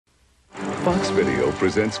Fox Video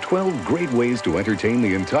presents 12 great ways to entertain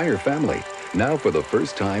the entire family. Now, for the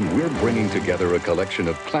first time, we're bringing together a collection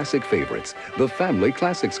of classic favorites, the Family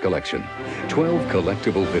Classics Collection. 12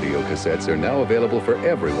 collectible video cassettes are now available for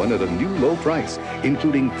everyone at a new low price,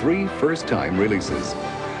 including 3 first-time releases.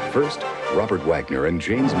 First, Robert Wagner and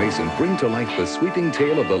James Mason bring to life the sweeping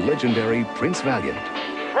tale of the legendary Prince Valiant.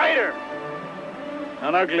 Traitor!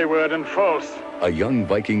 An ugly word and false. A young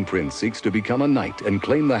Viking prince seeks to become a knight and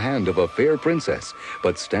claim the hand of a fair princess,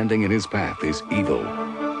 but standing in his path is evil.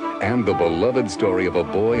 And the beloved story of a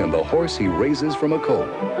boy and the horse he raises from a colt.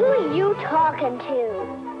 Who are you talking to?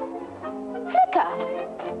 Flicka.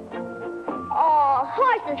 Oh,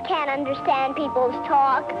 horses can't understand people's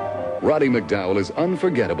talk. Roddy McDowall is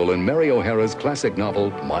unforgettable in Mary O'Hara's classic novel,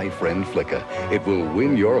 My Friend Flicka. It will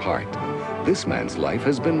win your heart. This man's life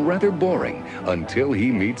has been rather boring until he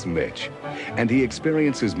meets Mitch, and he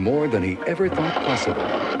experiences more than he ever thought possible.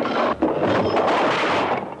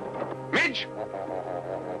 Midge!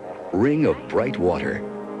 Ring of Bright Water.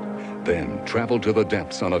 Then travel to the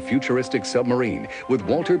depths on a futuristic submarine with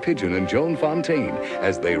Walter Pidgeon and Joan Fontaine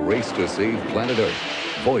as they race to save planet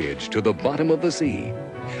Earth. Voyage to the bottom of the sea.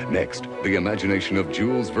 Next, the imagination of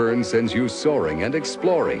Jules Verne sends you soaring and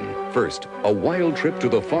exploring. First, a wild trip to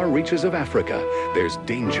the far reaches of Africa. There's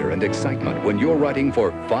danger and excitement when you're riding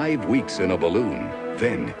for 5 weeks in a balloon.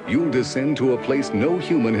 Then, you'll descend to a place no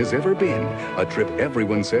human has ever been. A trip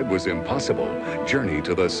everyone said was impossible. Journey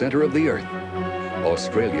to the center of the Earth.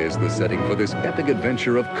 Australia is the setting for this epic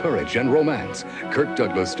adventure of courage and romance. Kirk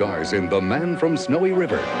Douglas stars in The Man from Snowy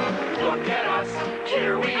River. Look at us,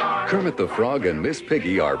 here we are. Kermit the Frog and Miss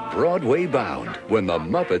Piggy are Broadway bound when the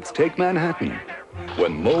Muppets take Manhattan.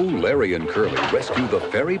 When Moe, Larry, and Curly rescue the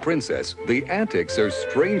fairy princess, the antics are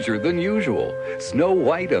stranger than usual. Snow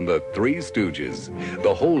White and the Three Stooges.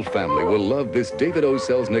 The whole family will love this David O.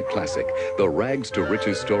 Selznick classic, the rags to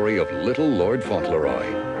riches story of Little Lord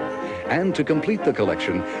Fauntleroy. And to complete the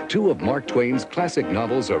collection, 2 of Mark Twain's classic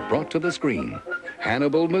novels are brought to the screen.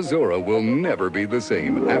 Hannibal, Missouri will never be the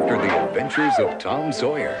same after the adventures of Tom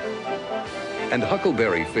Sawyer. And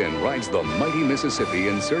Huckleberry Finn rides the mighty Mississippi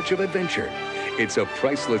in search of adventure. It's a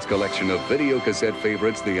priceless collection of video cassette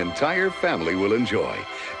favorites the entire family will enjoy.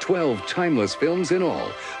 12 timeless films in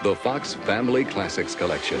all, the Fox Family Classics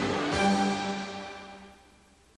Collection.